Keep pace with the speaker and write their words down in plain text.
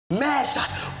Mad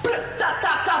shots.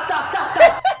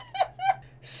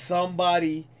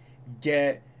 Somebody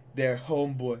get their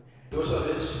homeboy. What's up,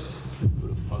 bitch? Who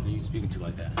the fuck are you speaking to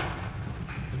like that?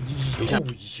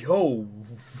 Yo,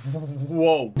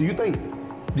 whoa. Do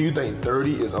you think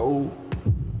 30 is old?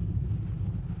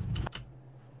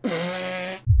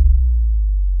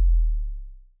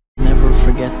 Never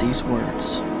forget these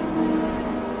words.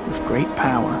 With great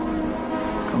power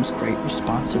comes great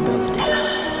responsibility.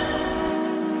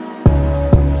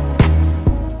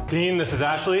 Dean, this is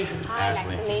Ashley. Hi,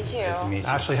 Ashley. nice to meet you. Nice to meet you.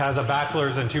 Ashley has a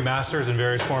bachelor's and 2 masters in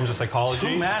various forms of psychology.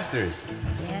 2 masters?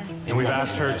 Yes. And we've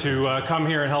asked her to come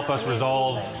here and help us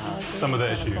resolve some of the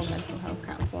issues. Mental health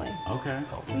counseling. Okay.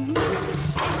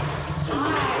 Hi,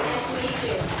 nice to meet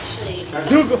you, Ashley.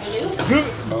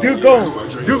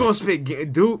 Dude gon' spit.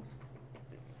 Dude.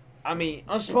 I mean,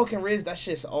 unspoken riz, that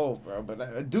shit's old, bro.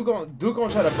 But dude gon'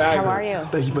 try to bag How her. are you?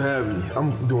 Thank you for having me.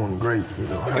 I'm doing great, you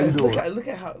know. How you doing? Look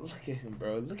at him,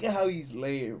 bro. Look at how he's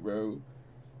laying, bro.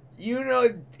 You know,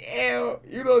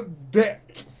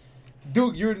 that.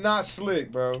 Dude, you're not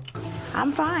slick, bro.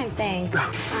 I'm fine, thanks.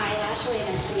 Hi, Ashley,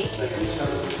 nice to meet you.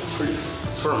 Pretty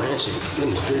firm handshake.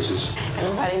 Goodness gracious.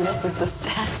 Everybody misses the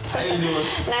steps. How you doing?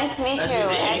 Nice to meet you,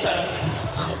 Ashley.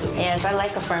 Yes, I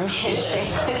like a firm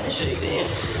handshake.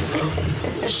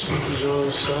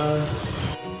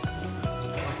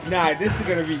 Nah, this is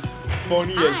gonna be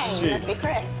funny as Hi, shit. must be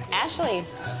Chris. Ashley.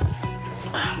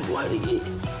 Why did you get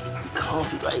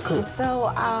coffee right quick?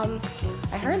 So,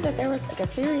 I heard that there was like a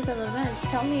series of events.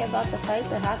 Tell me about the fight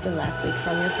that happened last week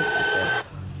from your perspective.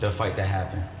 The fight that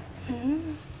happened.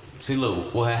 See,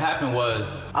 look, what had happened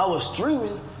was I was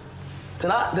streaming,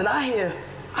 then I hear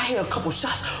a couple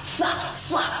shots, fly,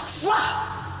 fly, fly.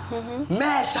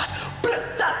 Mad shots,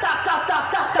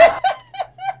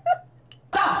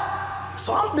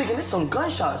 So I'm thinking it's some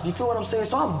gunshots. You feel what I'm saying?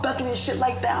 So I'm ducking and shit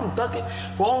like that. I'm ducking,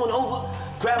 rolling over,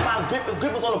 grab my grip. The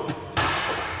grip was on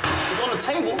the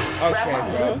table. Grab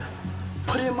my grip,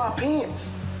 put it in my pants.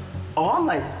 Oh, I'm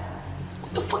like,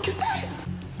 what the fuck is that?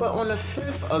 But on the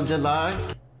 5th of July,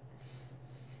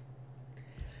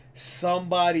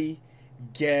 Somebody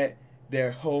get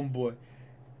their homeboy.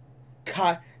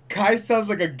 Kai sounds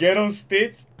like a ghetto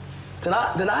Stitch. Then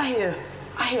I hear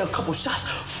a couple shots,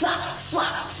 fly,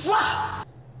 fly, fly.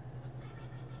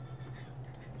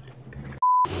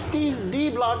 these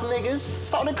D-block niggas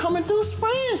started coming through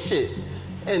spraying shit.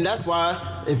 And that's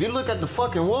why, if you look at the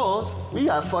fucking walls, we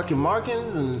got fucking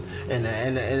markings, and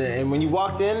when you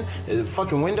walked in, the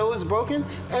fucking window is broken.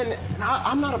 And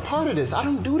I'm not a part of this. I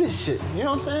don't do this shit. You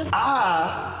know what I'm saying?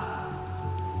 I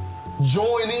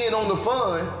join in on the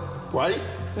fun, right?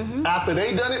 After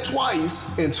they done it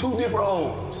twice in 2 different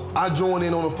homes, I join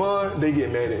in on the fun, they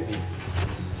get mad at me.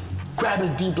 Grab his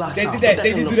D-block They sound. did that. Put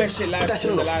They did shit do that shit put that last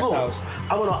shit in on the last floor. house.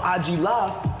 I went on IG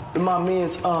Live with my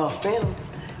man's Phantom.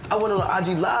 I went on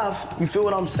IG Live, you feel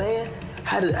what I'm saying?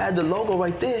 Had the logo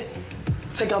right there.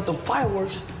 Take out the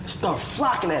fireworks, start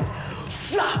flocking at it.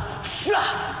 Flop,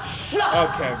 flop,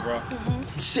 flop. Okay, bro.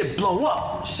 Shit blow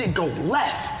up, shit go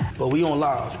left. But we on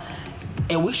live,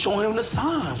 and we show him the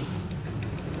sign.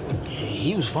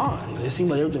 He was fine. It seemed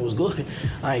like everything was good.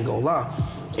 I ain't gonna lie.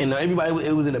 And everybody,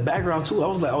 it was in the background too. I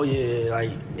was like, oh yeah,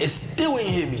 like, it still ain't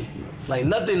hit me. Like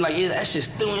nothing, like that shit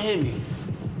still ain't hit me.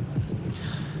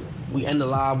 We end the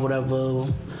live, whatever.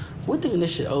 We're thinking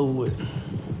this shit over with.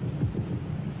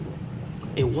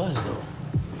 It was though.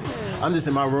 I'm just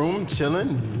in my room,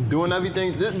 chilling, doing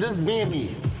everything, just being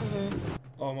me.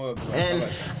 Oh my God. And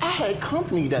I had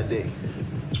company that day.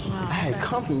 I had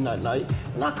company that night,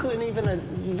 and I couldn't even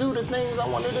do the things I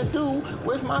wanted to do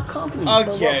with my company. Okay.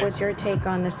 So what was your take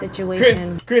on the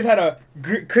situation? Chris had a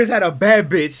bad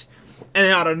bitch, and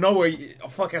out of nowhere, a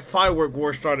fucking firework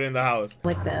war started in the house.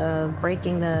 With the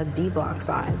breaking the D-block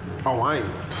sign. Oh, I ain't.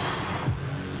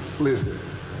 Listen.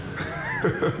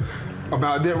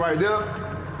 About that right there,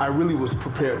 I really was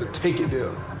prepared to take it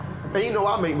there. And you know,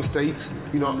 I make mistakes.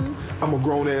 You know, I'm a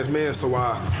grown-ass man, so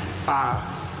I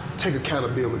take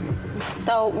accountability.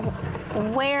 So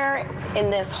where in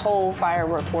this whole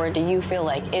firework war do you feel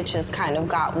like it just kind of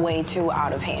got way too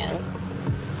out of hand?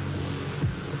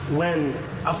 When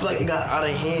I feel like it got out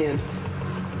of hand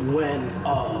when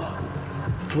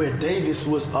where Davis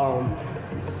was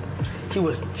he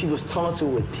was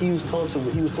taunting with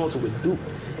Duke.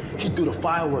 He threw the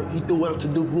firework. He threw it up to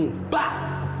Duke room. Bah!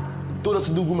 Threw it up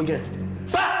to Duke room again.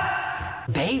 Bah!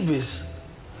 Davis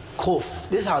caught.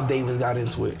 This is how Davis got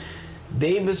into it.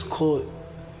 Davis caught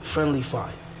friendly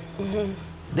fire.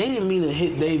 They didn't mean to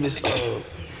hit Davis'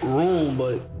 room,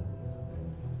 but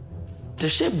the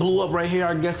shit blew up right here.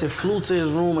 I guess it flew to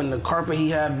his room and the carpet he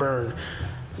had burned.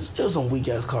 It was some weak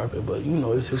ass carpet, but you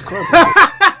know it's his carpet.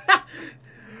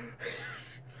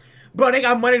 Bro, they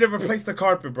got money to replace the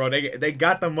carpet, bro. They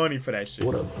got the money for that shit.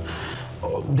 Whatever.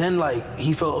 Then like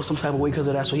he felt some type of way because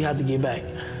of that, so he had to get back.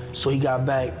 So he got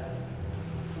back.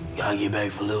 Gotta get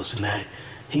back for a little snack.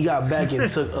 He got back and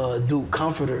took Duke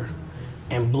comforter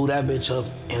and blew that bitch up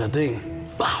in a thing.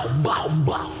 Bow, bow,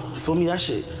 bow. Feel me? That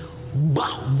shit.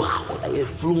 Bow, bow. Like it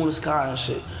flew in the sky and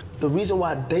shit. The reason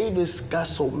why Davis got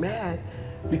so mad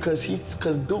because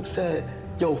Duke said,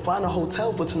 "Yo, find a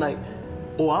hotel for tonight,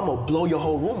 or I'ma blow your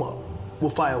whole room up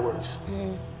with fireworks."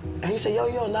 And he said,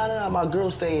 yo, nah, my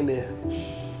girl's staying there.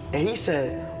 And he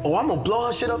said, oh, I'm gonna blow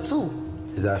her shit up too.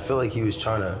 Is that I feel like he was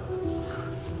trying to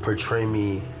portray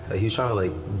me, like he was trying to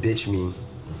like bitch me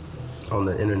on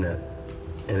the internet.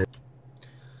 And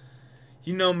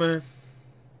you know, man,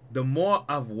 the more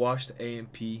I've watched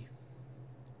A&P,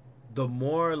 the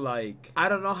more like, I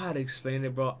don't know how to explain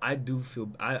it, bro. I do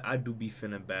be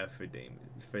feeling bad for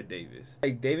Davis.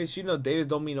 Like Davis, you know, Davis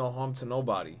don't mean no harm to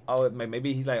nobody. Oh,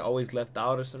 maybe he's like always left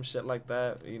out or some shit like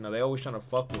that. You know, they always trying to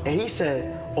fuck with him. And he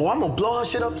said, oh, I'm gonna blow her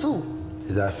shit up too.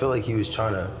 Is that I feel like he was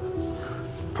trying to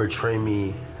portray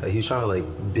me, like he was trying to like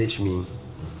bitch me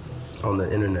on the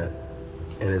internet.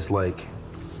 And it's like,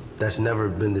 that's never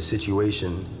been the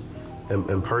situation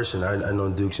in person. I know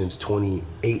Duke since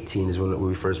 2018 is when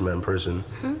we first met in person.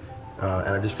 And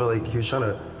I just felt like he was trying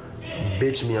to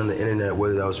bitch me on the internet,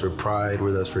 whether that was for pride,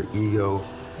 whether that was for ego,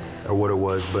 or what it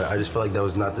was, but I just felt like that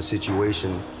was not the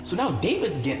situation. So now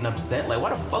Davis getting upset, like why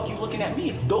the fuck you looking at me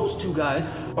if those two guys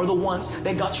are the ones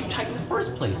that got you tight in the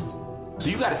first place? So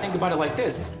you gotta think about it like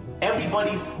this.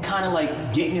 Everybody's kinda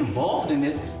like getting involved in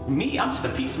this. Me, I'm just a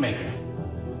peacemaker.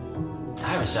 I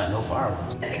haven't shot no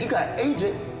fireworks. You got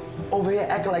Agent over here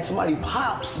acting like somebody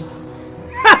pops.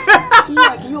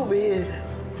 He over here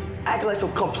acting like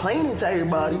some complaining to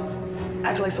everybody,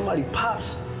 acting like somebody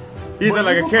pops. He's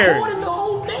like a carrot. Recording the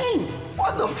whole thing.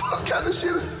 What the fuck kind of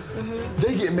shit?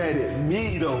 They get mad at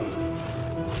me though.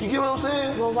 You get what I'm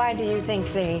saying? Well, why do you think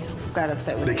they got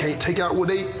upset with They you? can't take out what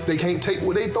they can't take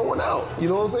what they throwing out. You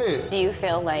know what I'm saying? Do you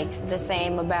feel like the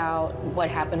same about what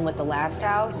happened with the last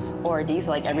house, or do you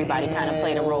feel like everybody kind of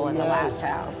played a role in the last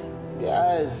house?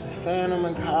 Yes, Phantom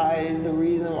and Kai is the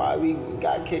reason why we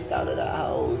got kicked out of that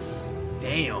house.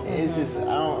 Damn. It's just, I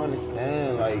don't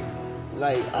understand. Like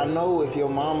I know if your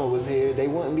mama was here, they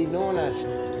wouldn't be doing that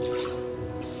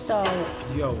shit. So,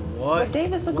 yo, what? would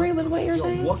Davis agree with what you're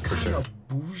saying? What kind of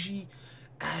bougie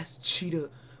ass cheetah?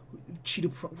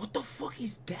 What the fuck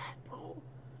is that, bro?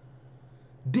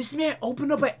 This man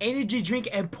opened up an energy drink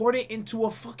and poured it into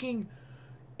a fucking,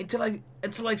 into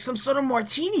like some sort of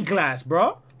martini glass,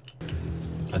 bro.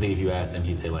 I think if you asked him,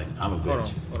 he'd say like, I'm a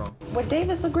bitch. Hold on. Would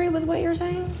Davis agree with what you're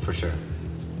saying? For sure.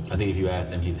 I think if you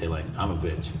asked him, he'd say like, I'm a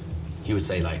bitch. He would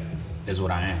say like, this is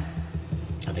what I am.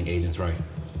 I think Agent's right.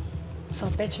 So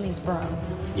bitch means bro.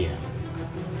 Yeah.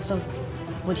 So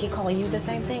would he call you the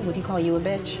same thing? Would he call you a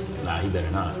bitch? Nah, he better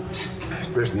not.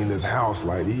 Especially in this house,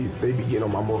 like they be getting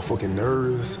on my motherfucking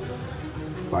nerves.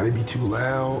 Like they be too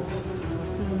loud.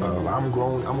 I'm a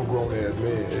grown ass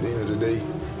man at the end of the day.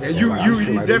 Yeah,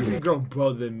 you definitely grown,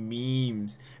 bro. The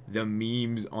memes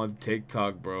on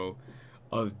TikTok, bro,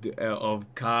 of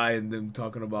Kai and them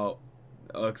talking about,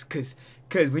 cause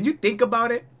when you think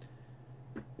about it,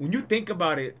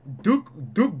 Duke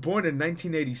born in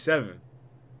 1987.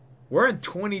 We're in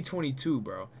 2022,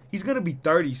 bro. He's gonna be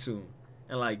 30 soon,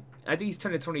 and like I think he's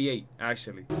turning 28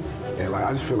 actually. And like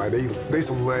I just feel like they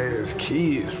some last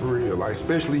kids for real. Like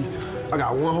especially, I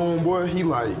got one homeboy.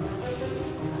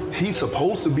 He's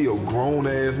supposed to be a grown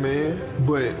ass man,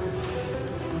 but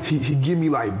he give me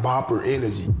like bopper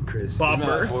energy. Chris,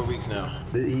 Bopper. 4 weeks now.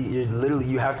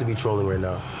 you have to be trolling right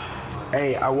now.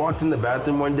 Hey, I walked in the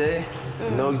bathroom one day,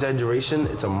 no exaggeration,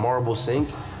 it's a marble sink.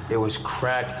 It was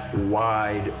cracked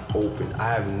wide open. I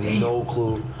have no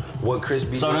clue what Chris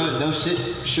be doing. So those shit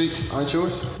streaks aren't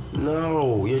yours?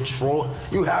 No, you're trolling.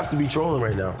 You have to be trolling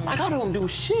right now. Like I don't do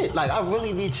shit. Like I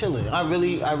really be chilling. I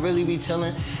really be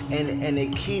chilling, and they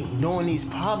keep doing these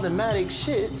problematic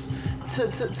shits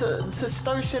to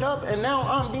stir shit up, and now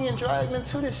I'm being dragged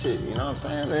into this shit. You know what I'm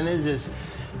saying? And it's just,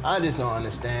 I just don't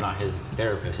understand. Not his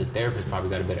therapist. His therapist probably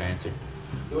got a better answer.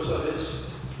 Yo, what's up, bitch?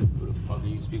 Who the fuck are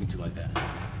you speaking to like that?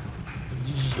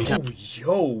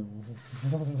 Yo,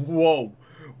 whoa,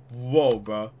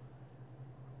 bro.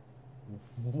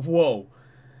 Whoa.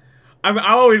 I mean,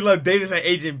 I always love Davis and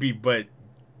Agent B, but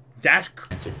that's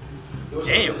Answer.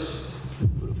 damn.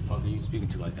 Who the fuck are you speaking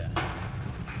to like that?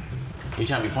 You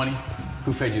trying to be funny?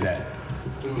 Who fed you that?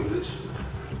 What do you mean, bitch?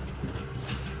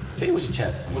 Say it with your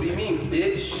chest. What do you mean,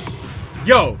 bitch?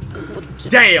 Yo,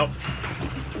 damn.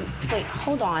 Wait,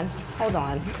 hold on. Hold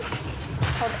on.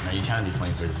 Hold on. Are you trying to be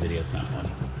funny for this video? It's not funny.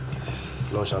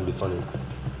 No, I'm trying to be funny,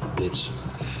 bitch.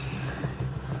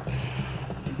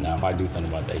 Now, if I do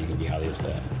something about that, you can be highly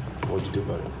upset. What'd you do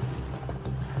about it?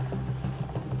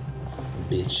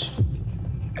 Bitch.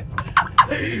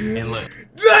 And look.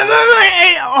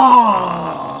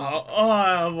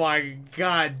 Oh my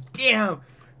god damn.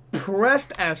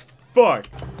 Pressed as fuck.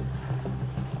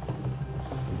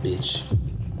 Bitch.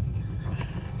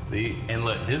 See? And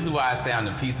look, this is why I say I'm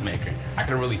the peacemaker. I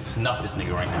could really snuff this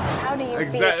nigga right now. How do you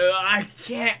Exactly. feel? I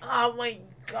can't. Oh my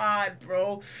god,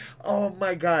 bro. Oh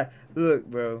my god. Look,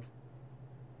 bro.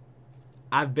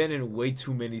 I've been in way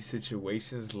too many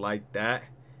situations like that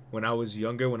when I was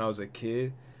younger, when I was a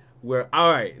kid. Where,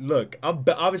 all right, look, I'm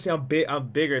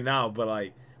bigger now, but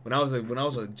like when I was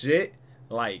legit,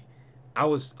 like I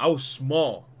was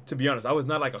small, to be honest. I was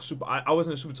not like a super. I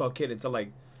wasn't a super tall kid until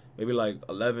like maybe like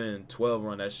 11, 12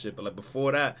 around that shit. But like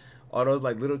before that, all those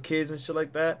like little kids and shit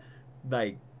like that,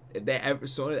 like if they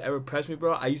ever pressed me,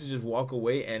 bro, I used to just walk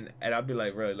away and I'd be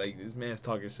like, bro, like this man's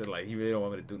talking shit, like he really don't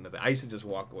want me to do nothing. I used to just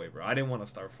walk away, bro. I didn't want to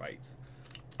start fights.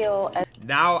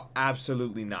 Now,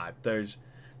 absolutely not. There's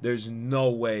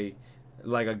no way,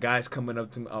 like a guy's coming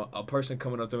up to me, a person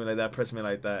coming up to me like that, pressing me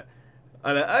like that.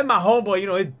 And my homeboy, you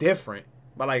know, it's different.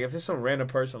 But like, if it's some random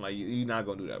person, like you're not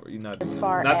gonna do that, bro. You're not. As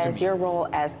far as your role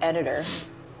as editor.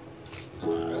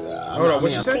 Hold on,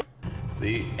 what you say?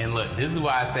 See? And look, this is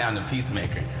why I say I'm the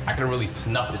peacemaker. I could really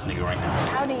snuff this nigga right now.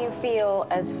 How do you feel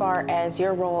as far as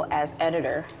your role as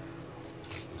editor?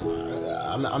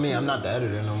 I'm not the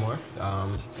editor no more.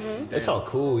 It's all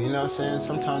cool, you know what I'm saying?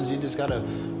 Sometimes you just gotta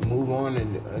move on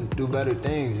and do better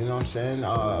things, you know what I'm saying?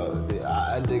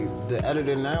 The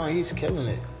editor now, he's killing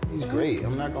it. He's great,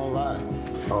 I'm not gonna lie.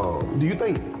 Do you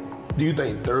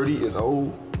think 30 is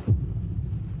old?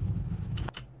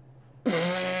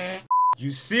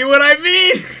 You see what I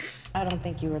mean? I don't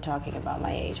think you were talking about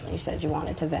my age when you said you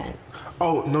wanted to vent.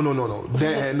 Oh, no.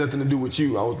 That had nothing to do with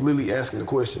you. I was literally asking the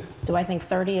question. Do I think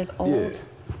 30 is old? Yeah.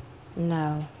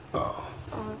 No. Oh.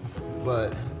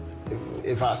 But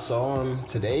if I saw him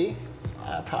today,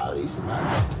 I'd probably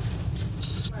smack him.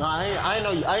 No, I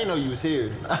ain't know you was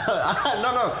here.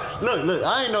 No. Look,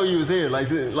 I ain't know you was here. Like.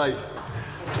 No,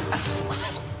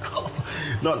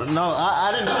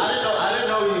 I didn't know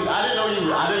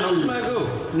you. Smack who?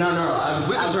 No.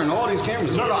 We can turn all these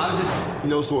cameras. No, I was just. You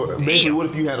know, so basically, what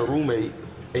if you had a roommate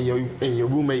and your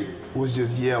roommate was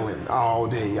just yelling all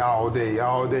day?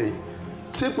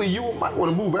 Typically, you might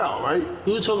want to move out, right?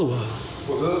 Who you talking about?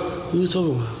 What's up? Who you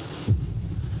talking about?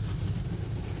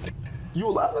 You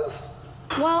allow this?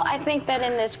 Well, I think that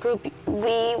in this group,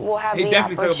 we will have the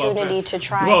opportunity to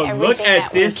try bro, everything look at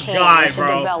that we this can guy, to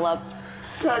bro. develop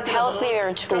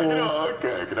healthier tools.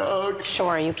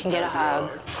 Sure, you can get a hug.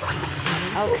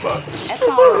 Okay, it's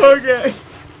all right. Okay.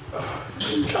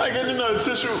 Can I get another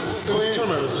tissue? Please. No,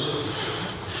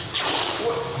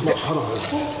 hold on.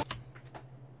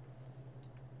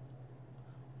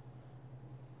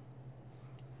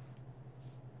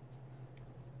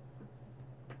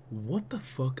 What the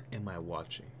fuck am I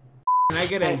watching? Can I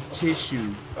get a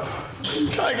tissue?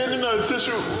 Can I get another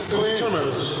tissue? Please.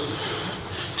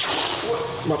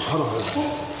 No, hold on.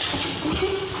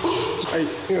 Hey,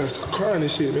 you gotta stop crying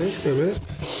and shit, man. Yeah, man.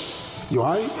 You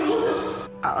alright?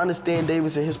 I understand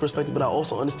Davis and his perspective, but I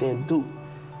also understand Duke.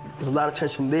 There's a lot of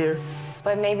tension there.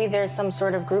 But maybe there's some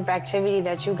sort of group activity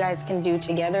that you guys can do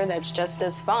together that's just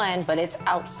as fun, but it's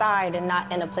outside and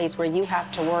not in a place where you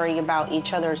have to worry about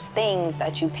each other's things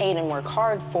that you paid and work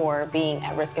hard for being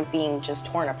at risk of being just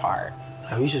torn apart.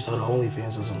 We should start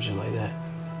OnlyFans or some shit like that.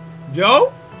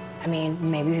 Yo? I mean,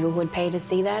 maybe people would pay to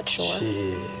see that, sure.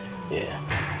 Shit, yeah.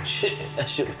 Shit, that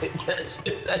shit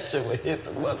would hit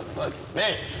the motherfucking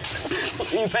man.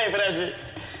 You paying for that shit?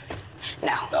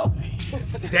 No.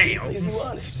 Damn. Is you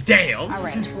honest? Damn. All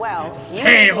right, well, you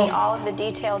gave me all of the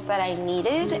details that I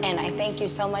needed, and I thank you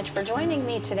so much for joining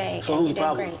me today. So and who's you the did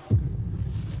problem? great.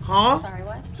 Huh? I'm sorry,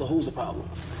 what? So who's the problem?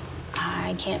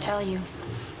 I can't tell you.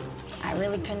 I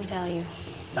really couldn't tell you.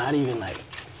 Not even like.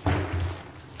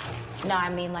 No,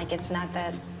 I mean, like, it's not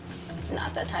the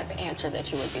type of answer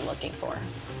that you would be looking for.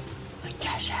 Like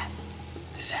Cash App,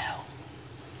 Zelle,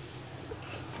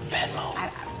 Venmo.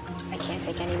 I can't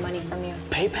take any money from you.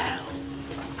 PayPal.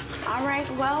 All right,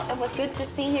 well, it was good to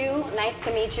see you. Nice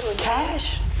to meet you again.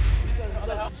 Cash.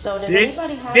 So did This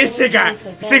anybody have shit anything got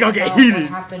to say get about heated.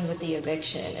 what happened with the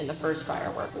eviction in the first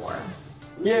firework war?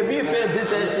 Yeah, me and Fanta did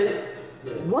that shit.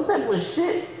 What type of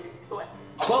shit?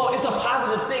 Well, it's a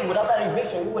positive thing. Without that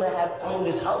eviction, we wouldn't have owned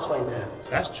this house right now.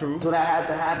 That's true. So that had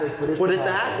to happen for this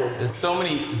to happen. There's so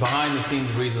many behind the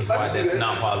scenes reasons why that's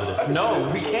not positive. No,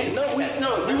 we can't.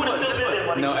 No, we would have still been there,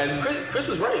 buddy. No, as Chris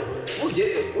was right. We'll get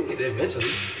it. We'll get it eventually.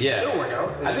 yeah. It'll work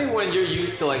out. I think when you're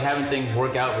used to like having things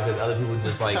work out because other people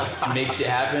just like make shit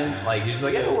happen, like you're just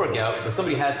like, yeah, it'll work out, but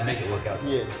somebody has to make it work out.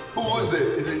 Yeah. Who was that?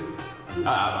 Is it?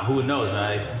 Who knows,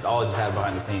 man? It's all just happened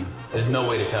behind the scenes. There's no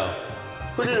way to tell.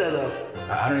 Who did that though?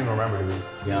 I don't even remember to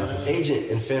be honest with you.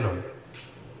 Agent and Phantom.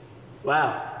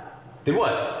 Wow. Did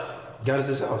what? Got us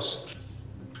his house.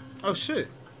 Oh shit.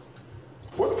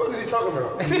 What the fuck is he talking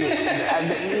about?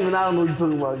 Even I don't know what you're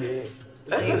talking about, man.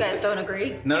 So you guys don't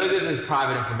agree? None of this is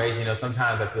private information. You know,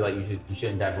 sometimes I feel like you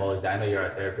shouldn't divulge that. I know you're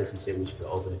a therapist and shit. We should feel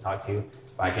open to talk to you,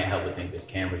 but I can't help but think there's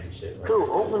cameras and shit. Right? Dude,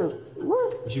 open it.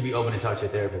 What? You should be open to talk to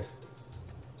your therapist.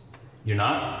 You're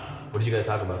not? What did you guys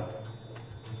talk about?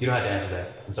 You don't have to answer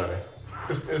that. I'm sorry.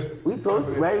 We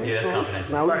talked, right? Yeah, that's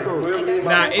confidential. Nah, we talked.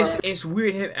 Nah, it's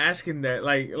weird him asking that.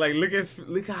 Like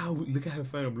look how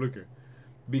Phantom looking,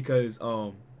 because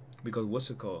what's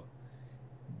it called?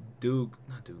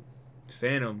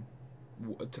 Phantom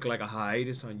took like a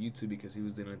hiatus on YouTube because he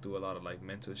was dealing through a lot of like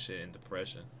mental shit and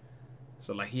depression.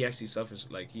 So like he actually suffers,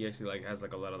 like he actually like has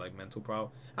like a lot of like mental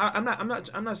problems. I'm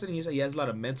not saying he has a lot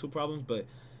of mental problems, but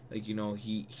like, you know,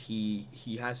 he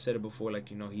has said it before, like,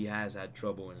 you know, he has had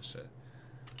trouble and shit.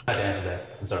 I had to answer that.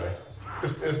 I'm sorry.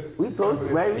 We talked,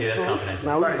 right? Yeah, that's confidential.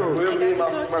 Nah, we talked. Whenever me and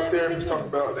my therapist talk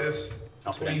about this,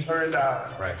 between her and I.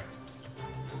 Right.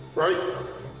 Right?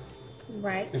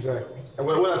 Right. Exactly. And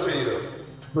what I tell you though?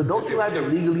 But don't you have to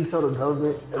legally tell the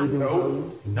government everything we told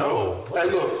you? No. Hey,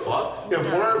 look. Fuck? If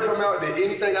word come out that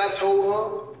anything I told her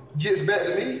gets back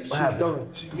to me, she's done.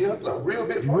 She's me up a real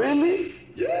big part. Really?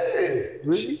 Yeah.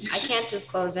 Really? I can't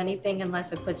disclose anything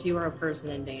unless it puts you or a person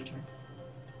in danger.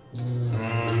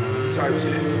 Type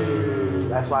shit.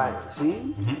 That's why.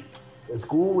 See? In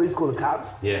school, we call the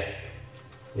cops. Yeah.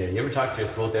 Yeah. You ever talk to your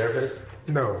school therapist?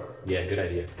 No. Yeah, good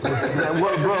idea.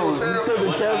 What, bro? You took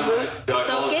the test.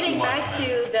 So getting back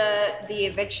to the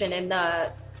eviction and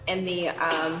the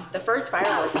first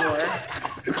firework war,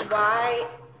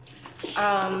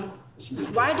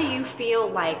 why do you feel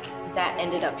like that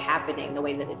ended up happening the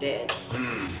way that it did?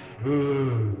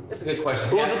 That's a good question.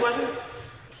 What was the question?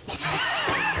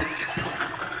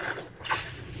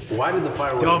 Why did the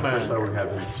Dumbass. first firework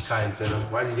happen? Kai and Phantom.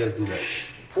 Why did you guys do that?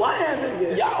 Why haven't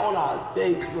you? Y'all on our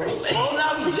things, bro. Oh,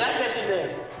 now we jack that shit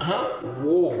then. Huh?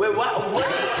 Whoa. Wait, what?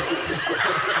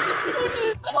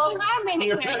 Well, Kai made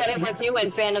it clear that it was you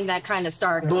and Phantom that kind of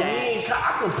started But that. me and Kai, I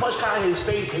can punch Kai in his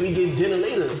face and we get dinner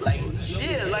later. Like,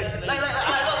 yeah, like, what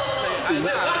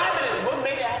happened? What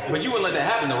made it happen? But you wouldn't let that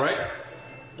happen though, right?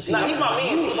 Nah, he's my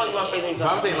man, so he can punch my face anytime.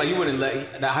 But I'm saying, like, you wouldn't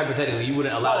let that, hypothetically, you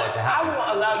wouldn't allow that to happen. I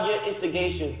won't allow your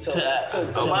instigation to rise up.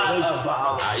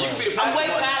 You can be the passive I'm way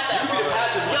one. past that, You can be the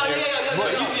passive one. Yo.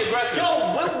 But he's the aggressor.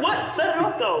 Yo, what? Set it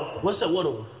off though. What's that?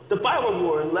 What? The firework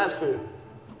war in the last period.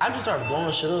 I just started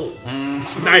blowing shit up.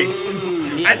 Nice.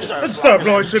 Yeah, I just started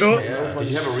blowing shit up. Did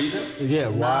you have a reason? Yeah,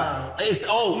 why? No, it was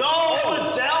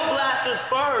gel blasters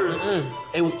first.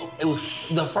 It was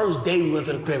the first day we went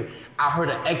to the crib. I heard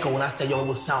an echo and I said, yo, it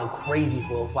would sound crazy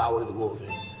for a firework to go off.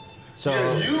 So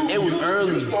it was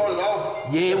early. You started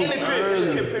off. Yeah, it was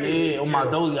early. Yeah, on my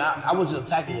dolly. I was just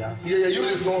attacking y'all. Yeah, you were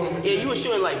just going. Yeah, you were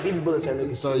shooting like BB bullets at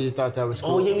niggas. So you thought that was cool?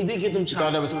 Oh yeah, we did get them chopped. You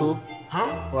thought that was cool?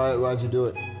 Huh? Why'd you do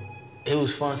it? It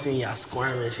was fun seeing y'all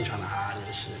squirming and shit, trying to hide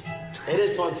and shit. It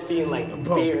is fun being like a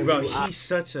bear. Bro, he's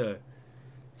such a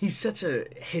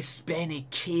Hispanic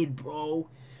kid, bro.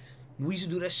 We used to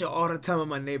do that shit all the time in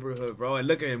my neighborhood, bro. And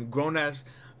look at him, grown ass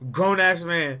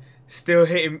man, still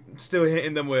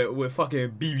hitting them with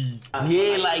fucking BBs.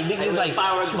 Yeah, like niggas like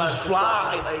fireworks about to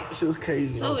fly. Like shit was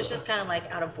crazy. So it was just kind of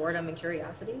like out of boredom and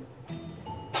curiosity?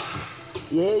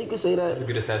 Yeah, you could say that. That's a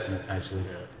good assessment, actually.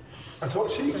 I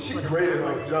told she great at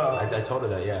her job. I told her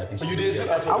that, yeah. I think she You did did too?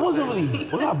 good. I wasn't really.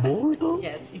 Was I bored though?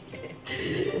 Yes, you did.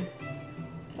 Yeah.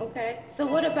 Okay. So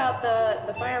what about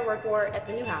the firework war at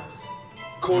the new house?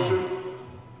 Culture.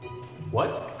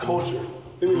 What? Culture.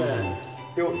 It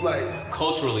was like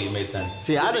Culturally, it made sense.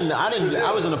 See, I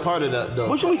wasn't a part of that though.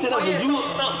 What should we tell them?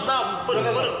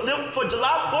 For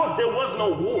July 4th, there was no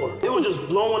war. It was just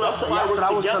blowing up fireworks together.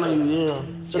 I was telling you, yeah.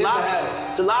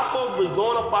 July 4th was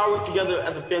blowing up fireworks together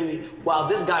as a family while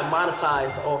this guy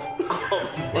monetized off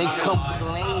And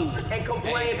complained.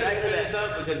 To the internet.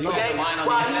 Because you guys lying on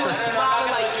While the he internet. was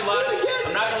smiling like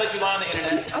I'm not gonna let you lie on the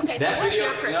internet. Okay, so that what's video,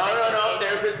 your perspective? no,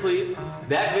 therapist, please.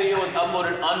 That video was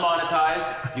uploaded unmonetized.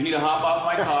 You need to hop off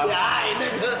my car. Yeah,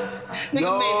 nigga made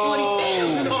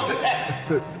 40,000 on that.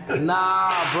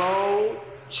 Nah, bro.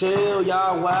 Chill,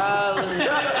 y'all wild. But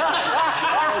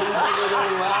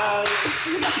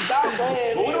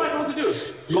what am I supposed to do?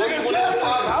 Go to one of the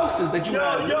 5 houses that you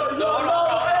have. No.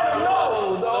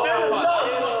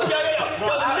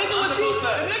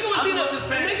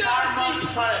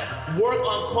 Trying to work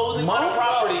on closing my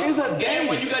property. It's a day. And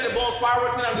when you guys are blowing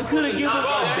fireworks and I'm just couldn't give us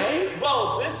a day?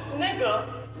 Bro, this nigga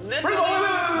literally.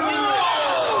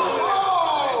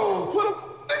 Put him.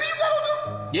 Nigga, you gotta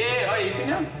do. Yeah, oh, you seen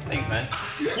him? Thanks, man.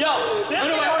 Yo, this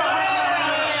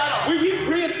We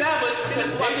pre-established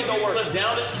because Davis used to live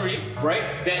down the street,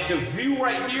 right? That the view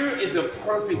right here is the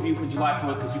perfect view for July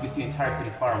 4th because you can see the entire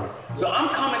city's fireworks. So I'm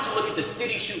coming to look at the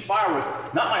city shoot fireworks,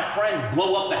 not my friends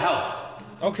blow up the house.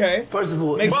 Okay. First of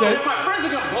all, makes sense. If my friends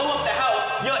are gonna blow up the house,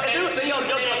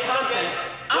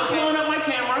 I'm pulling up my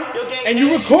camera. And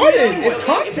you recorded. It's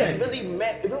content.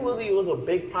 If it really was a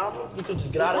big problem, you could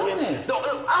just get out of here. No,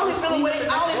 I only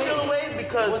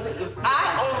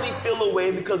feel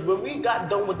away because when we got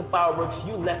done with the fireworks,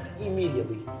 you left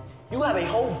immediately. You have a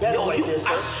whole bed right there,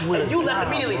 sir. And you left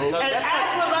immediately. And as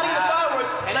we're lighting the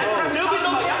fireworks, there'll be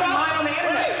no camera on the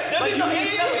internet. There'll be no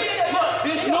AC.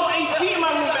 There's no AC in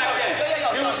my room back then.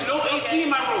 There was no AC in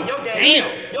my room. Damn.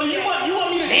 Yo, you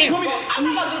want me to?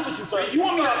 I'm not this with you, sir. You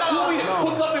want me to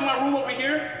cook up in my room over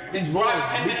here, then drive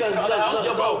 10 minutes to the other house?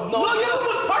 Yo, bro, no. Look, you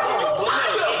was parking your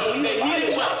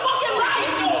It's fucking right.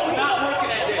 Not working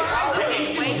that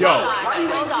day. Yo.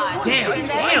 Hold on.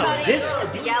 Damn. This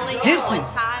is yelling all the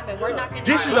time, and we're not gonna.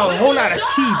 This is a whole lot of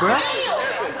tea, bro.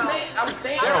 I'm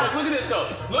saying, look at this though.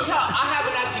 Look how I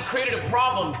haven't actually created a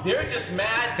problem. They're just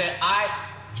mad that I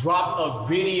dropped a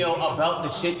video about the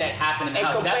shit that happened in the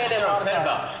house. That's what they're upset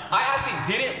about. I actually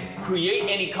didn't create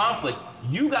any conflict.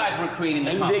 You guys were creating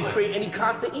the conflict. You didn't create any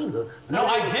content either. No,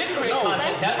 I did create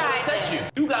content. That's what upset you.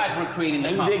 You guys were creating the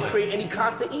conflict. You didn't create any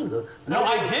content either. No,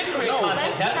 I did create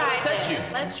content. That's what upset you.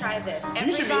 Let's try this.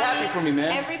 You should be happy for me,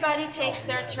 man. Everybody takes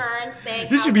their turn saying.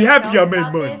 You should be happy y'all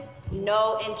made money.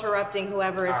 No interrupting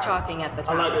whoever is talking at the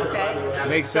time, okay?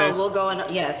 Makes sense. So we'll go in,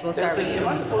 yes, we'll start with you.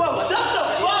 Well, shut the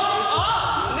fuck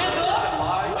up,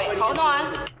 nigga! Wait, hold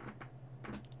on.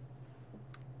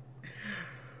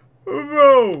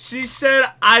 Bro, she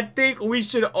said, I think we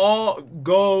should all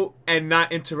go and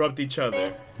not interrupt each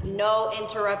other. No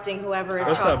interrupting whoever is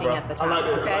What's up, talking bro? at the time,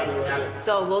 okay?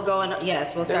 So we'll go in,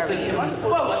 yes, we'll start with you. Well,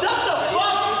 shut the fuck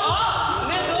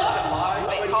up, nigga!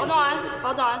 Wait, hold on.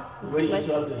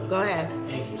 Go ahead.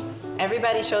 Thank you.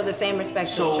 Everybody show the same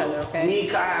respect to each other, okay? Me and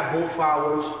Kai had both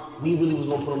fireworks. We really was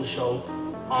gonna put on the show.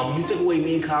 You took away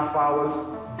me and Kai fireworks.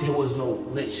 There was no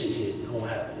lit shit here gonna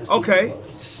happen. Okay.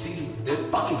 There's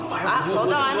fucking fireworks.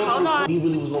 Hold on. We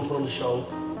really was gonna put on the show.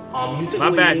 You took My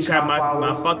away bad, me and chat. Kai My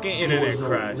fireworks. fucking internet There was no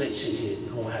crashed. lit shit here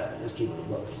gonna happen. Let's keep it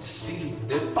low.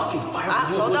 There's fucking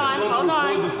fireworks. Hold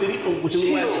on. The city from which is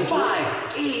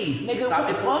nigga, what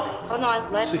the fuck? Hold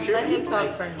on, let him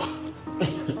talk first.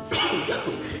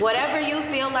 Whatever you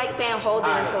feel like saying, hold it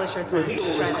until it's your turn. He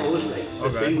gonna record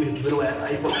like say with his little ass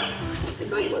iPhone.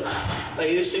 Like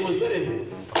this shit was good in here.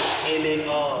 And then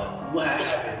what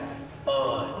happened?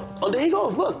 Oh, there he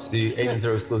goes. Look. See, agents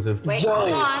are exclusive. Wait,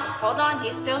 hold on.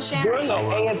 He's still sharing. During the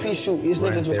AMP shoot, these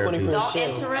niggas recording for his Don't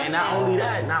channel. interrupt And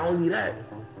him. not only that.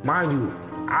 Mind you,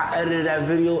 I edited that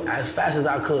video as fast as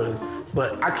I could.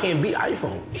 But I can't beat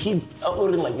iPhone. He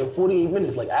uploaded like in 48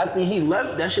 minutes. Like after he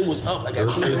left, that shit was up. Like It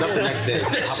was up the next day.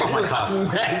 Hop on my top.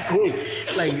 Next week.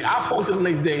 Like I posted the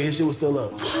next day, his shit was still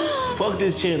up. Fuck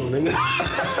this channel, nigga.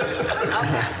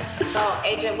 Okay. So,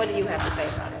 Agent, what do you have to say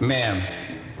about it? Ma'am,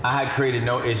 I had created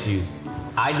no issues.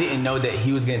 I didn't know that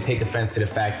he was gonna take offense to the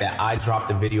fact that I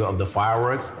dropped a video of the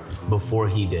fireworks before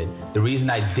he did. The reason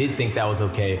I did think that was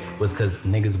okay was because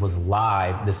niggas was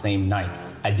live the same night.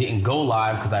 I didn't go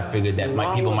live because I figured that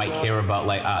people might care about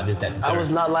like this, that, the third. I was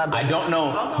not live that I don't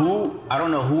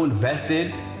know who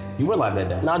invested. You were live that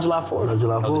day. Not July 4th. Not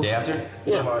July 4th. Oh, the day after?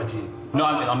 Yeah. No,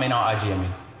 I mean on IG,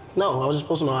 No, I was just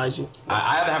posting on IG.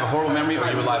 I either have a horrible memory or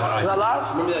you were live on IG. Was I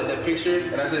live? Remember that picture?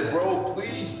 And I said, bro,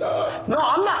 please stop. No,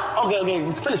 I'm not. Okay.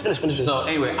 Finish. So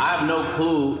anyway, I have no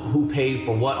clue who paid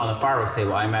for what on the fireworks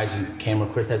table. I imagine Cameron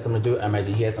Chris had something to do it. I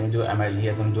imagine he had something to do it. I imagine he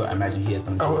had something to do it. I imagine he had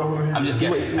something to do it. I'm just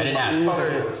guessing. I didn't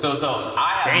ask. So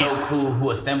I have no clue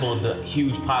who assembled the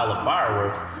huge pile of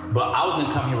fireworks, but I was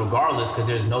gonna come here regardless because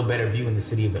there's no better view in the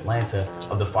city of Atlanta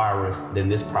of the fireworks than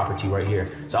this property right here.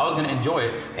 So I was gonna enjoy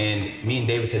it, and me and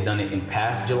Davis had done it in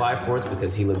past July 4th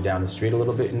because he lived down the street a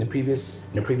little bit in the previous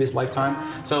lifetime.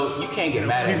 So you can't get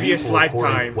mad at me for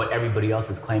recording what everybody else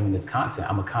is claiming is content.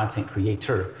 I'm a content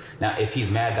creator. Now, if he's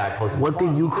mad that I posted, what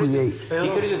did you create? He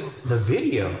could have just the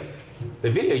video. The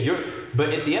video, but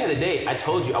at the end of the day, I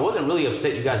told you, I wasn't really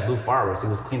upset you guys blew fireworks. It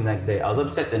was clean the next day. I was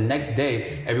upset the next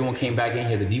day, everyone came back in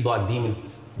here, the D-Block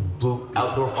demons blew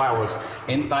outdoor fireworks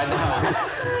inside the house,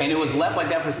 and it was left like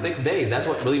that for 6 days. That's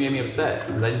what really made me upset,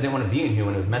 because I just didn't want to be in here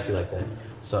when it was messy like that.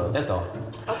 So, that's all.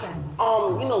 Okay.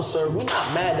 You know, sir, we're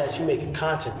not mad that you making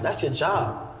content. That's your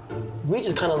job. We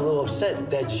just kind of a little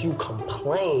upset that you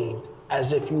complained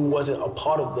as if you wasn't a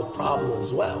part of the problem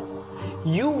as well.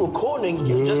 You recording,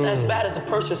 you're just as bad as the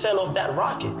person setting off that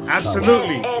rocket.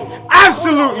 Absolutely. And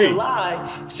absolutely. You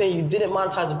lie saying you didn't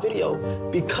monetize the video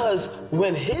because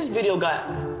when his video got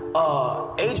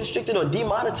age restricted or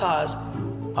demonetized,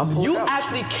 you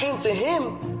actually came to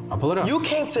him. I'll pull it up. You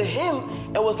came to him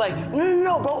and was like,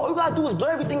 no, bro, all you gotta do is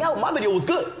blur everything out. My video was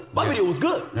good. My video was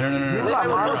good. No.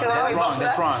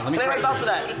 That's wrong. Let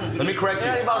me correct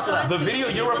you. The video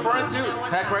you're referring to,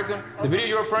 can I correct him? The video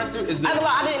you're referring to is the...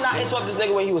 I did not interrupt this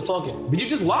nigga when he was talking. But you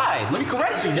just lied. Let me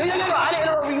correct you. Yo, I didn't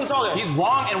interrupt when you was talking. He's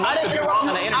wrong and wants to be wrong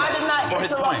on the internet. I did not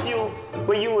interrupt you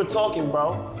when you were talking,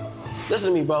 bro. Listen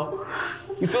to me, bro.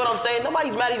 You feel what I'm saying?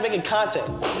 Nobody's mad he's making content.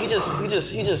 He just,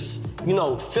 you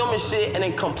know, filming shit and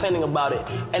then complaining about it.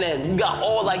 And then you got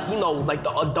all like, you know, like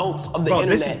the adults of the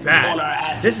internet on our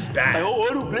asses. This is bad. Like, oh,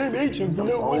 I don't blame H.M. for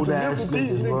not wanting to live with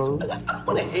these niggas. I don't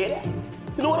want to hear that.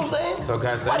 You know what I'm saying? So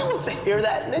can I say? Why do you want to hear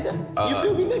that, nigga? You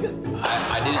feel me, nigga?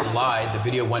 I didn't lie. The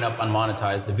video went up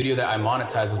unmonetized. The video that I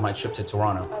monetized was my trip to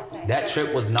Toronto. That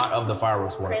trip was not of the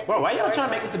fireworks war. Bro, why y'all trying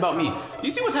to make this about me? You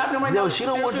see what's happening right now? Yo, she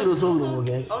don't want you to talk no more,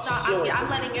 gang. Hold on, I'm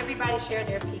letting everybody share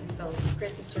their piece, so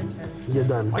Chris, it's your turn. You're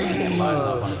done. Why are you getting lies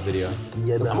up on this video?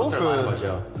 You're done. I'm gonna start lying about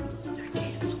y'all.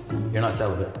 You're not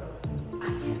celibate.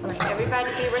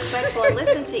 Everybody be respectful and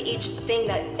listen to each thing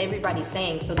that everybody's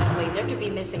saying, so that way there could be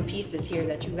missing pieces here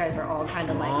that you guys are all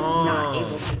kind of like not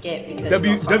able to get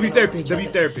because W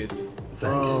therapist.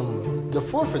 The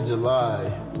 4th of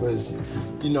July was,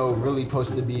 you know, really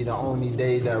supposed to be the only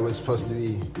day that was supposed to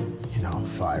be, you know,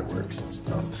 fireworks and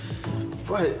stuff.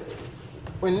 But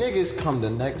when niggas come the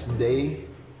next day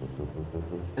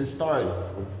and start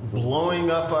blowing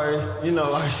up our, you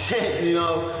know, our shit, you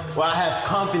know, while I have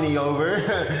company over,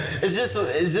 it's just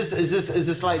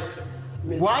like,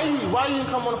 why you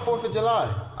come on the 4th of July?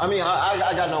 I mean,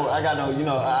 I got no, you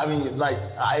know, I mean, like,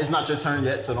 it's not your turn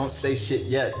yet, so don't say shit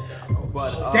yet.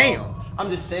 But damn, I'm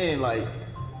just saying, like,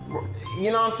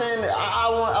 you know what I'm saying?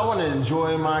 I want to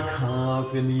enjoy my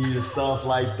company and stuff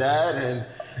like that, and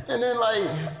then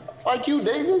like you,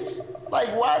 Davis.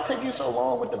 Like, why it take you so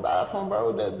long with the bathroom,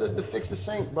 bro? To fix the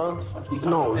sink, bro.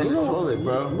 No, and the toilet,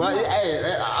 bro. But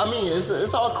hey, I mean,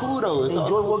 it's all cool though.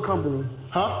 Enjoy what company?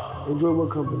 Huh? Enjoy what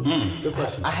company? Good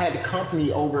question. I had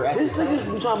company over at this nigga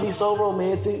be trying to be so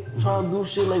romantic, trying to do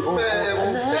shit like whoa!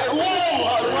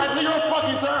 Why is it your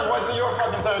fucking turn? Why is it your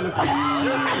fucking turn to say?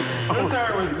 Your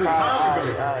turn was the time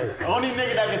ago. The only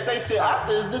nigga that can say shit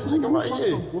after is this nigga right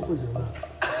here.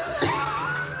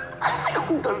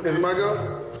 Is my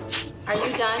go? Are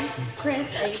you done,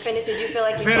 Chris? Are you finished? Did you feel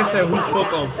like you said who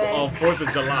fuck on 4th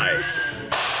of July?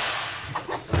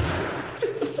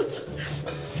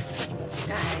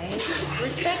 Guys,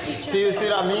 respect each other. See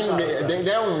what I mean? They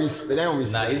don't respect.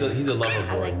 Nah, he's a lover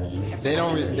boy, man. They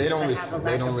don't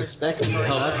respect him. He's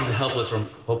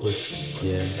hopeless.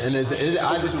 Yeah. And it's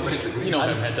I just you know what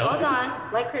I meant though. Hold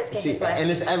on, let Chris get his last. And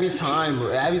it's every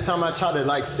time I try to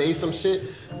like say some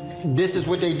shit, this is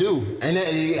what they do. And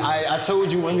I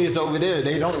told you when we was over there,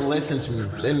 they don't listen to me.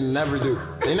 They never do.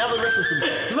 They never listen to me.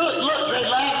 Look, they're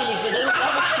laughing and shit. They never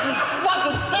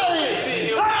fucking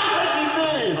serious.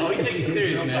 Oh, you think he's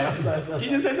serious, man? He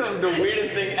just said something the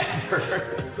weirdest thing ever.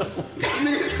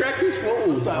 Nigga, track his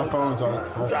phone. My phone's on.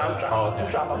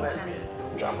 Drop my mask.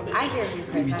 I hear you,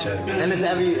 Chris. And it's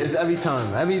every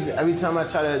time. Every time I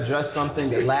try to address something,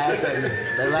 they laugh at me.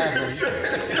 They laugh at me.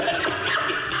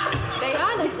 They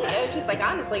honestly, it's just like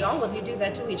honestly, all of you do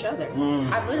that to each other.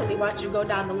 I've literally watched you go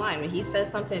down the line. When he says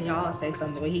something, y'all say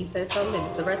something. When he says something,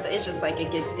 it's the rest of it's just like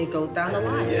it goes down the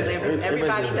line.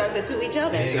 Everybody does it to each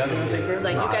other.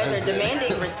 Like you guys are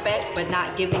demanding respect, but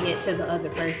not giving it to the other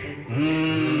person.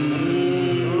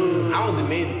 I don't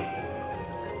demand it.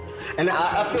 And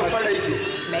I feel personally,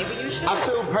 maybe you should. I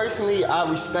feel personally, I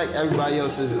respect everybody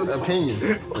else's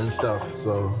opinion and stuff.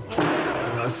 So,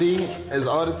 see, it's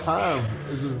all the time.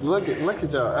 It's just look at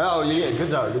y'all. Oh yeah, good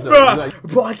job.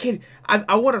 Bro, I can't.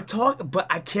 I want to talk, but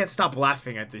I can't stop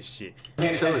laughing at this shit.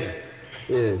 Yeah,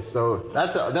 so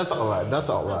that's all right. That's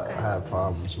all right. I have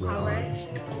problems with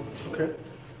honestly. Okay.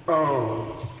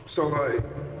 So like,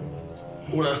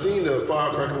 when I seen the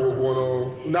firecracker war going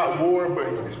on, not war, but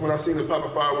when I seen the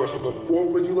popping fireworks on the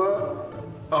 4th of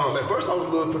July, at first I was a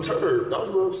little perturbed. I was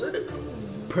a little upset.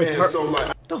 And so like,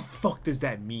 what the fuck does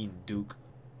that mean, Duke?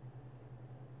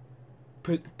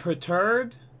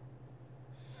 Perturbed,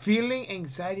 feeling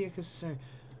anxiety or concern.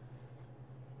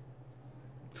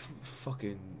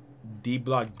 Fucking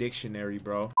D-Block dictionary,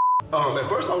 bro. At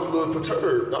first I was a little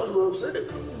perturbed. I was a little upset.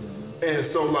 And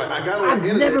so like I got on the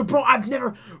internet. I've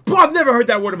never heard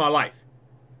that word in my life.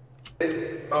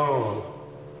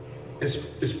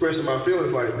 Expressing my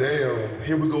feelings like, damn,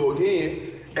 here we go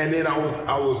again. And then I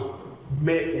was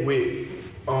met with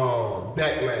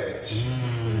backlash.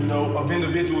 You know, of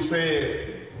individuals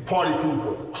saying party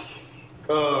pooper.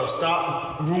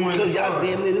 Stop ruining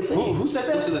the fun. Who said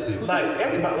that? Like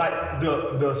everybody, like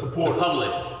the supporters. The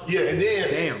public. Yeah,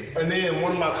 and then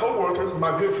one of my coworkers,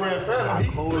 my good friend Phantom, he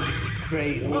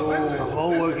great. Co-workers is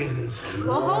great.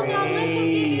 Well, hold on, let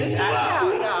me get this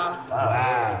out, y'all.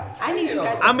 Wow. I need you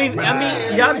guys to I mean,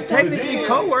 y'all technically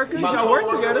co-workers. Y'all work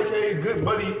together. Good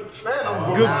buddy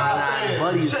Phantom. Good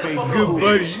buddy's crazy. Good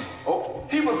buddy. Oh,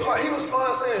 he was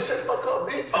fine saying, shut the fuck up,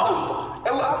 bitch. Oh.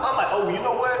 And I'm like, oh, you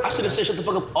know what? I should have said, shut the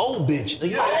fuck up, old bitch.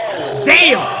 Damn!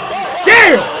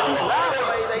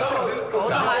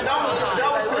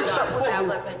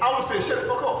 I was saying, shut the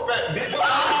fuck up, fat bitch.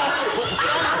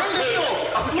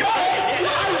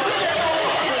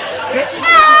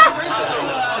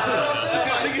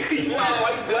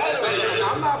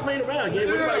 I'm not playing around.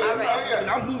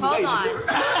 I'm losing weight.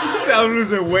 I'm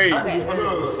losing weight. Okay.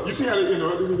 You see how they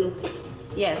interrupted me though?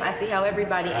 Yes, I see how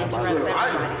everybody interrupts everybody.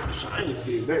 I ain't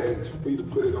did that for you to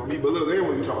put it on me, but look, they ain't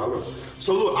want to be talking about look.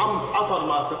 So look, I thought to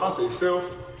myself, I say self,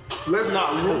 let's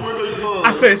not ruin the fun.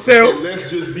 I said self. Let's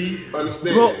just be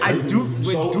understanding. Bro,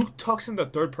 when Duke talks in the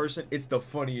third person, it's the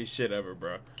funniest shit ever,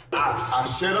 bro. I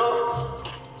shut up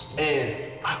and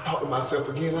I thought to myself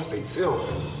again, I say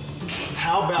self,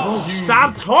 how about you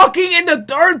stop talking in the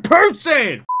third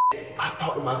person? I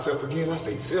thought to myself again, I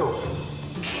say self,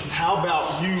 how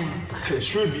about you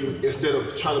contribute instead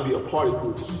of trying to be a party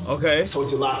group? Okay. So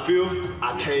July 5th,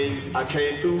 I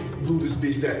came through, blew this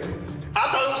bitch down. I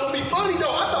thought it was gonna be funny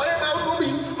though. I thought everybody was gonna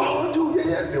be, oh dude,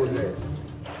 yeah. It was mad.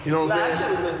 You know what I'm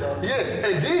saying? Yeah,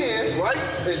 and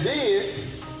then,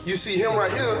 you see him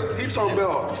right here, he talking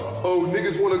about, oh,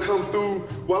 niggas wanna come through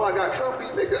while I got company.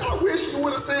 Nigga, I wish you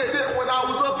would've said that when I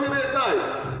was up here that night.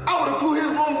 I would've blew his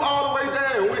room all the way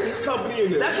down with his company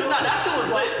in there. That shit was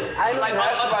lit. I like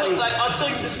until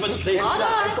you just went to Hold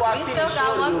on, we still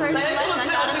got one person left. I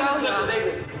gotta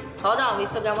go. Hold on, we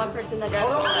still got one person that gotta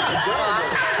go.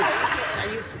 Are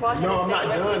you walking? No, I'm not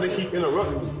done. They keep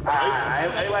interrupting me.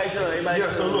 Everybody shut up. Yeah,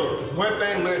 so look, one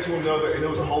thing led to another, and there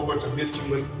was a whole bunch of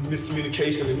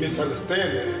miscommunication and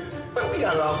misunderstandings. But we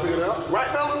got it all figured out. Right,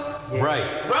 fellas? Yeah. Right.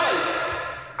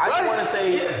 I just want to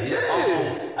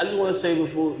say, I just want to say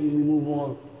before we move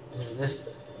on,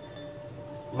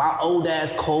 my old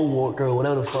ass co-worker or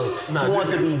whatever the fuck, he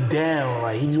wanted to be down,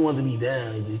 right? He just wanted to be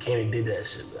down. He just came and did that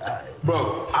shit.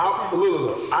 Bro,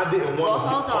 look, I didn't want to. Well,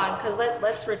 hold on, because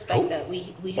let's respect that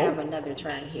we have another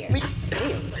turn here.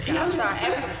 I'm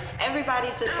sorry,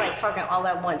 everybody's just like talking all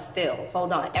at once still.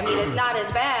 Hold on. I mean, it's not as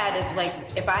bad as like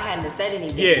if I hadn't said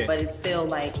anything, but it's still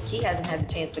like he hasn't had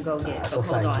the chance to go yet. So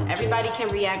hold on. Everybody can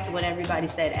react to what everybody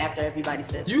said after everybody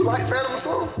says. You like Phantom or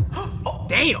something? Oh,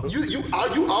 damn.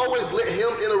 You always let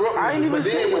him interrupt me, but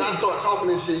then when I start talking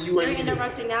and shit, you ain't. You're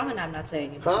interrupting now, and I'm not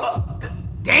saying it. Huh?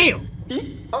 Damn.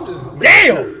 I'm just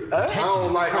damn. Sure. I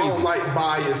don't like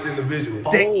biased individuals.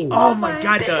 Oh my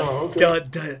god,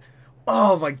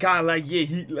 oh my god, like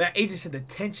Agent said the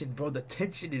tension, bro. The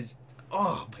tension is,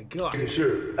 oh my god. Yeah,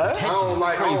 sure. I don't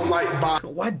like biased.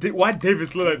 Why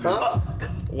Davis look like this? Huh?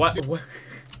 What?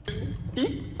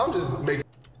 I'm just making.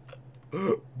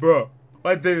 Bro,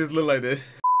 why Davis look like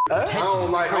this? I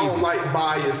don't like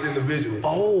biased individuals.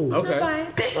 Oh, okay.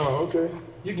 Oh, okay.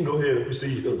 You can go ahead and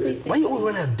proceed. Why you always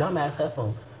wearing that dumbass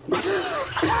headphone?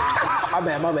 My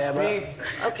bad, bro. Okay.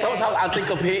 Sometimes I think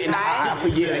up here and I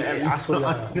forget. I swear to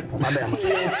God. My bad.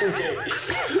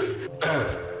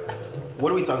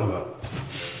 What are we talking about?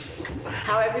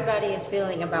 How everybody is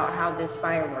feeling about how this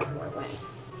firework war went.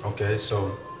 Okay,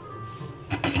 so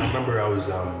I remember I was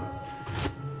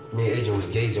me and Agent was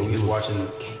gazing. We was watching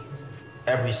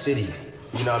every city.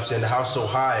 You know what I'm saying? The house so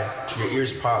high, your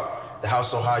ears pop. The house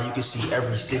so high, you can see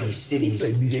every city's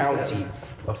county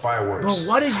of fireworks. Bro,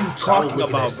 what are you talking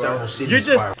about, bro?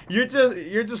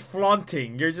 You're just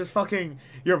flaunting. You're just fucking.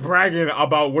 You're bragging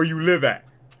about where you live at.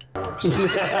 Hold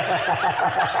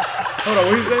on,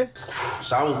 what you say?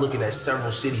 So I was looking at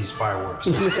several cities' fireworks.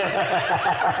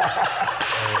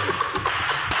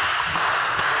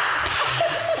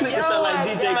 Nigga sound like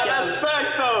DJ Khaled. That's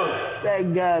facts though.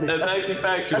 That got it. That's actually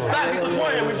factual. That's facts. We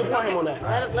support him. We support him on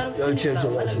that. Let him finish though.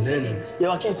 Let him finish.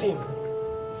 Yo, I can't see him.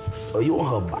 Oh, you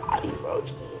on her body, bro.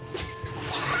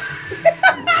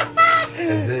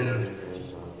 And then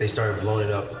they started blowing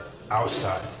it up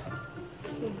outside.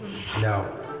 Now,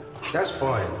 that's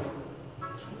fine.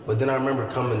 But then I remember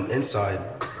coming inside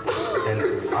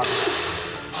and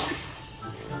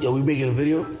Yo, we making a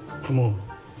video? Come on.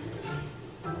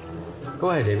 Go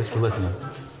ahead, Davis. We're listening.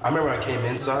 I remember I came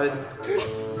inside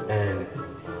and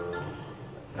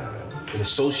an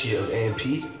associate of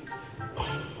A&P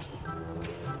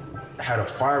had a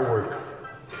firework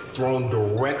thrown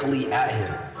directly at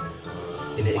him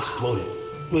and it exploded.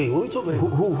 Wait, what are we talking about?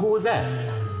 Who was that?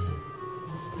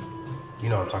 You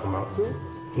know what I'm talking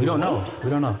about? We don't know. We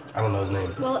don't know. I don't know his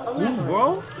name. Well, elaborate.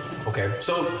 Bro? Okay,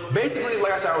 so basically,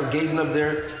 like I said, I was gazing up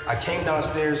there. I came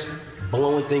downstairs,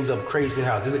 blowing things up crazy in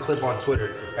the house. There's a clip on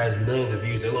Twitter that has millions of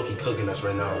views. They're low-key cooking us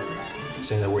right now,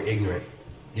 saying that we're ignorant.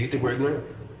 Do you think we're ignorant?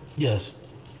 Yes.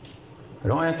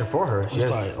 Don't answer for her.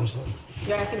 I'm sorry.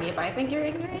 You're asking me if I think you're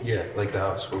ignorant? Yeah, like the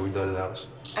house, what we've done in the house.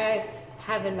 I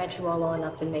haven't met you all long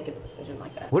enough to make a decision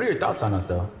like that. What are your thoughts on us,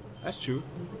 though? That's true.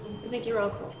 I think you're all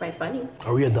quite funny.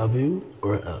 Are we a W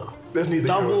or a L? That's neither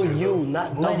W,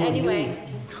 not But W. anyway,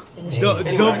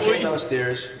 Anyway, I came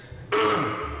downstairs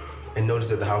and noticed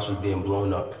that the house was being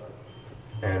blown up.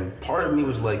 And part of me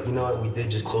was like, you know what, we did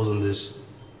just close on this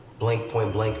blank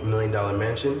point blank $1 million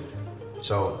mansion.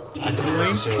 So I don't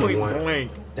necessarily want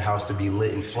the house to be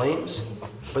lit in flames.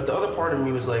 But the other part of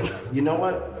me was like, you know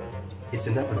what? It's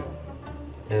inevitable.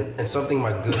 And something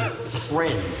my good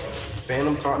friend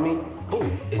Phantom taught me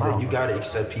is that you gotta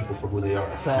accept people for who they are.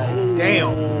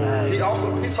 Damn. He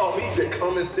taught me that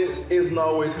common sense isn't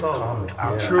always common.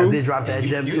 True. I did drop that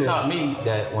gem too. You taught me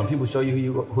that when people show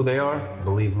you who they are,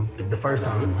 believe them. The first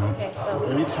time. okay, so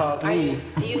When you taught me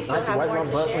do you still not to have wipe more my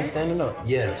to butt share? when standing up.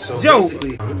 Yeah, so Yo.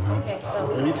 basically, Okay,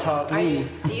 so When you taught me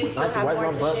do you still not to have wipe more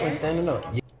my to butt share? when standing up.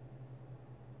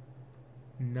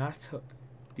 Not to,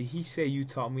 did he say you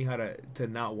taught me how to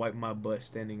not wipe my butt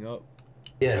standing up?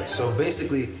 yeah, so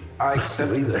basically, I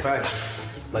accepted the fact,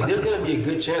 like, there's gonna be a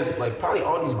good chance, like, probably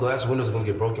all these glass windows are gonna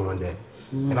get broken one day.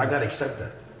 And I gotta accept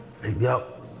that.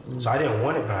 Yep. So I didn't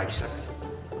want it, but I accepted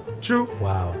it. True.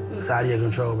 Wow. It's out of your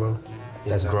control, bro.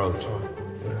 That's gross.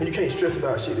 And you can't stress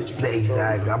about shit that you can't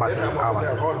Exactly. control. I'm about That's to- how motherfuckers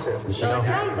have heart attacks and So shit. it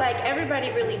sounds like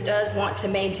everybody really does want to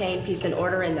maintain peace and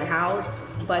order in the house,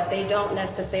 but they don't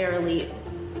necessarily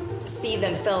see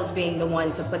themselves being the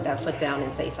one to put that foot down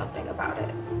and say something about it.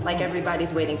 Like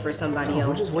everybody's waiting for somebody We're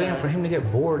else just to... waiting for him to get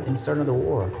bored and start another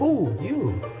war. Who?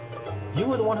 You. You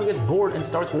were the one who gets bored and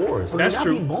starts wars. That's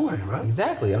true. Be boring, bro.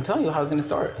 Exactly. I'm telling you how it's gonna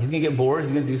start. He's gonna get bored.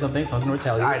 He's gonna do something. Someone's gonna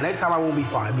retaliate. All right, next time I won't be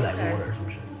fine. Be like water or some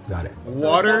shit. Got it.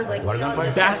 Water? Like Water we all gunfight?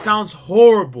 just That have- sounds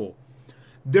horrible.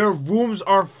 Their rooms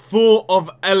are full of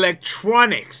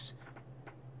electronics.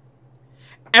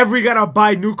 Every gotta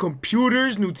buy new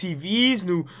computers, new TVs,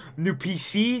 new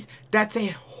PCs. That's a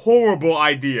horrible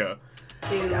idea.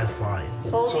 to That's fine.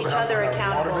 hold So each they have other to have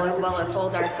accountable water as well guns? as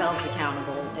hold ourselves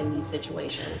accountable in these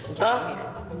situations. Is what I'm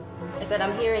hearing. I said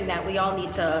I'm hearing that we all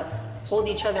need to hold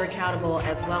each other accountable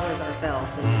as well as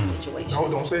ourselves in these situations. No,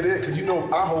 don't say that, because you know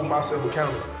I hold myself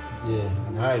accountable. Yeah,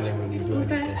 I didn't really do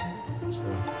Okay. anything. So,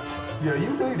 Yeah, you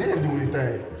really didn't do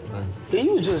anything.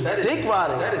 you was just That is, dick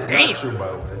riding. that is Damn. not true, by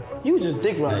the way. You was just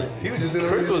dick riding. He was just in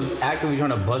Chris was actively trying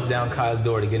to bust down Kai's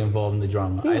door to get involved in the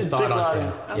drama. I was saw it on dick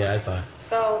stream. riding. Yeah, I saw it.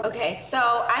 So, okay, so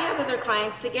I have other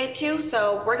clients to get to,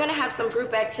 so we're gonna have some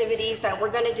group activities that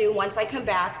we're gonna do once I come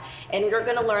back, and you're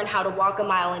gonna learn how to walk a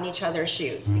mile in each other's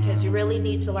shoes, because you really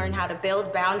need to learn how to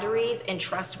build boundaries and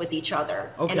trust with each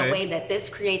other in a Okay. way that this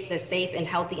creates a safe and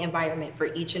healthy environment for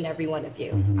each and every one of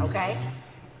you, okay?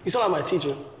 You sound like my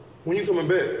teacher. When you coming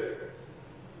back?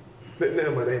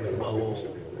 Never mind, ain't nothing about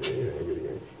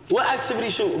it. What activity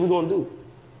should we gonna do?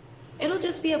 It'll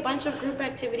just be a bunch of group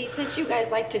activities. Since you guys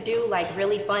like to do like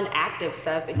really fun active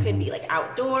stuff, it could be like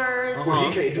outdoors. Well,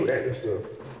 he can't do active stuff.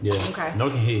 Yeah. Okay. No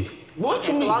can he. What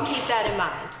Okay, you so mean? I'll keep that in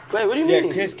mind. Wait, what do you Yeah,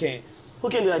 mean? Chris can't. Who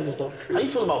can do active stuff? How you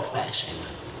feel about fashion?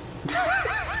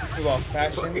 About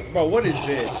fashion. Bro, what is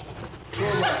this?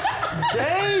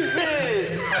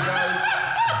 Davis!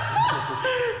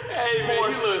 Hey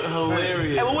man, you look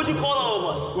hilarious. Hey, what would you call all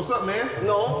of us? What's up, man?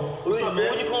 No. What up, would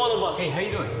man? you call all of us? Hey, how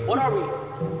you doing? What are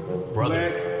we?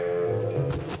 Brothers.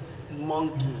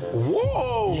 Monkey.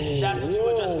 Whoa! That's what you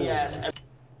address me as.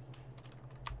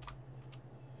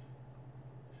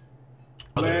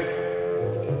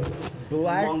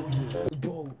 Black.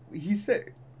 Bro, he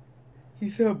said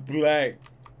black.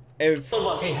 And All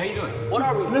of us. Hey, how you doing? What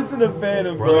are we? listen to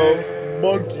Phantom, bro. Brothers.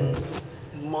 Monkeys.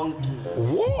 monkey.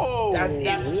 Whoa! That's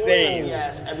insane.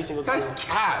 Yes, every single time. That's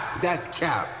cap. That's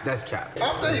cap. That's cap.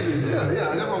 I'm David.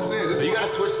 Yeah, that's what I'm saying. So you gotta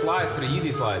switch slides to the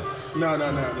easy slides. No.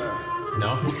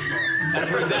 No?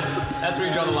 That's where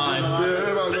you draw the line. Yeah,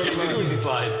 everybody goes to the Easy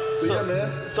slides. yeah,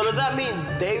 man. So does that mean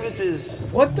Davis is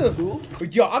What the?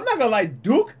 Yo, I'm not gonna lie,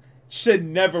 Duke should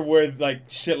never wear like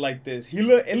shit like this.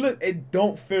 It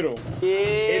don't fit him.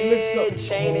 It looks so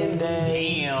chain and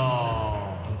Damn.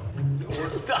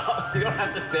 Stop. You don't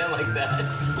have to stand like that.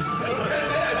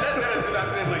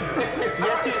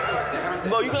 Yes, you.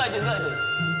 Bro, you go like this,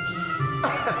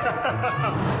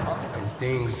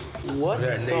 Things. What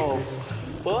that the nature.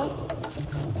 fuck?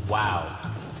 Wow.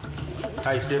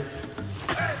 Type shit.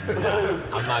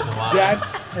 I'm not gonna lie.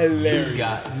 That's hilarious. You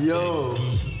got Yo.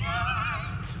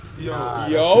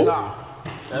 Yo.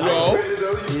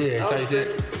 Yeah, type shit.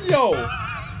 Yo.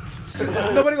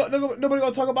 Nobody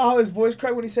gonna talk about how his voice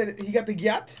cracked when he said he got the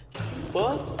yacht.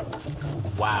 What?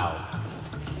 Wow.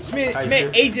 This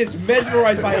man age is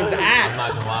mesmerized by his I'm ass.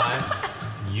 not gonna lie.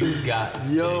 You got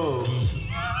Yo.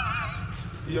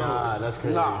 Nah, that's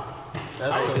crazy. I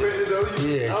respect it though.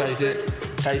 Yeah, type shit.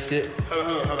 Type shit.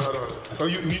 Hold on. So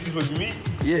you supposed to be me?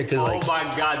 Yeah, cause like Oh my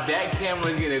god, that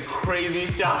camera's getting a crazy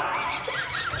shot.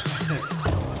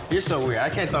 you're so weird. I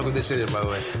can't talk with this shit in, by the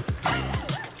way.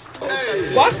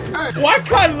 Why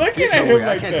can't looking You're so at him weird. I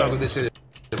like can't talk that? with this shit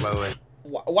in, by the way.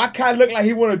 Why can't look like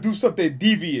he want to do something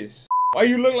devious? Why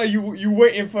you look like you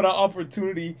waiting for the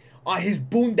opportunity on his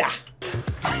bunda?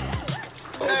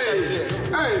 Hey,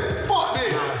 fuck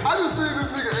this. I just seen this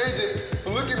nigga agent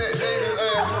looking at David's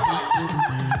ass.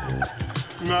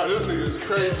 Nah, this nigga is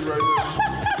crazy right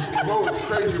now. Bro is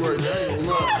crazy right now. I ain't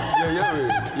gonna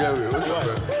lie. Yeah, what's up,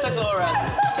 bro? Sexual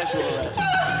harassment. Sexual harassment.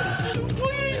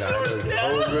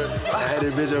 I had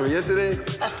this bitch over yesterday.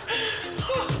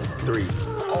 3.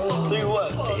 Oh, 3 what?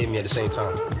 They hit me at the same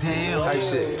time. Damn. Type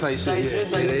shit. Yeah,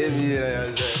 they hit me.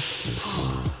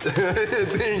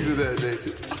 Things of that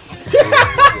nature.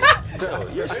 Bro,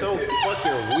 you're so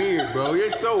fucking weird, bro.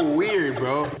 You're so weird,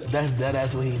 bro.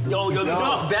 That's what he do. Yo,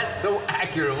 No, that's so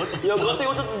accurate. What the Yo, go say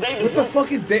what's up to Davis. What the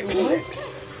fuck is that? What?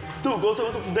 Dude, go say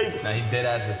what's up to Davis. Nah, he dead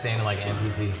ass is standing like an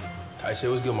NPC. Type shit.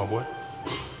 What's good, my boy?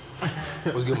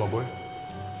 What's good, my boy?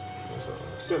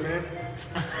 What's up, man?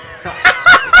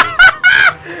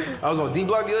 I was on D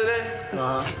Block the other day.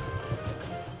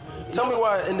 Tell me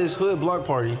why in this hood block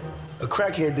party, a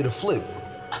crackhead did a flip.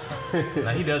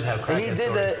 Now he does have crackhead And he did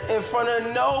stories. that in front of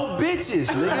no bitches,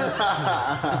 nigga.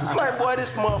 I'm like, boy,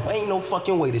 this motherfucker ain't no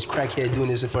fucking way this crackhead doing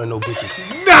this in front of no bitches.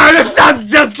 Nah, that sounds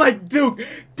just like Duke.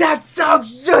 That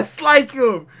sounds just like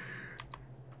him.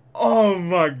 Oh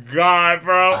my god,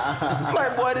 bro. I'm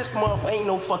like, boy, this motherfucker ain't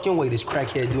no fucking way this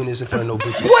crackhead doing this in front of no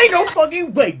bitches. Wait no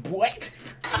fucking way, boy.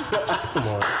 Come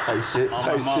on, type shit.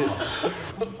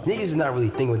 Niggas is not really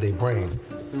thinking with their brain.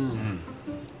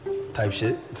 Type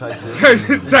shit. Type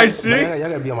shit. Man, y'all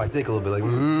gotta be on my dick a little bit, like,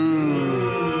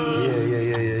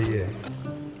 Yeah.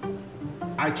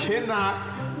 I cannot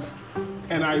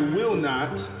and I will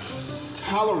not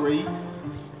tolerate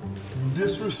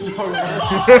disrespect. No,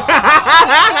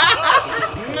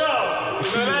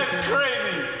 that's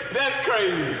crazy. That's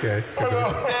crazy. Okay.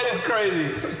 That is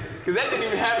crazy. Cause that didn't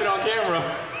even happen on camera.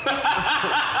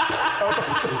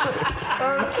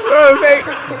 Bro,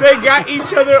 they got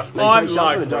each other on I'm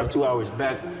lock. gonna drive 2 hours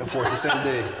back and forth the same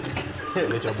day.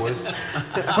 Bitch, y'all boys.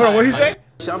 Hold on, what he say?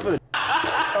 I'm finna.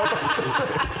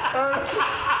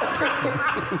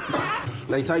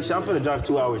 Like type shit, I'm finna drive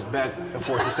 2 hours back and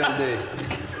forth the same day.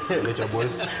 Bitch, y'all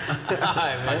boys.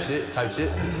 Type shit.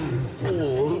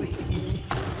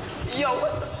 Yo,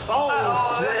 what the?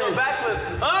 Oh, shit. Backflip.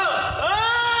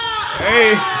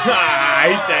 Hey,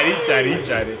 he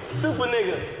tried it. Super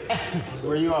nigga.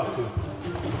 Where you off to?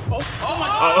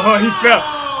 Oh, he fell.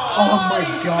 Oh my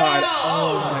god.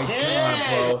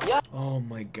 Oh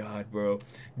my god, bro.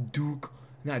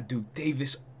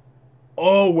 Davis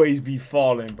always be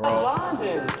falling, bro.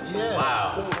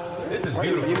 Wow. This is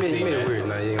beautiful You to see, made it man. weird.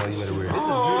 Nah, you made it weird. This is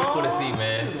beautiful to see,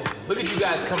 man. Look at you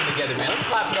guys coming together, man. Let's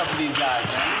clap it up for these guys,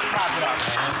 man. Let's clap it up,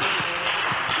 man.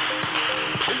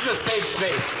 This is a safe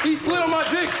space. He slid on my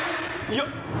dick. Yo,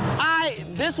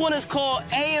 this one is called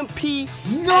AMP.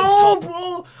 No,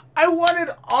 bro. I wanted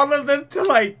all of them to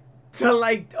I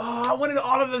wanted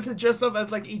all of them to dress up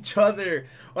as like each other,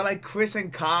 or like Chris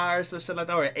and Cars or shit like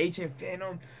that, or H and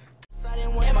Phantom.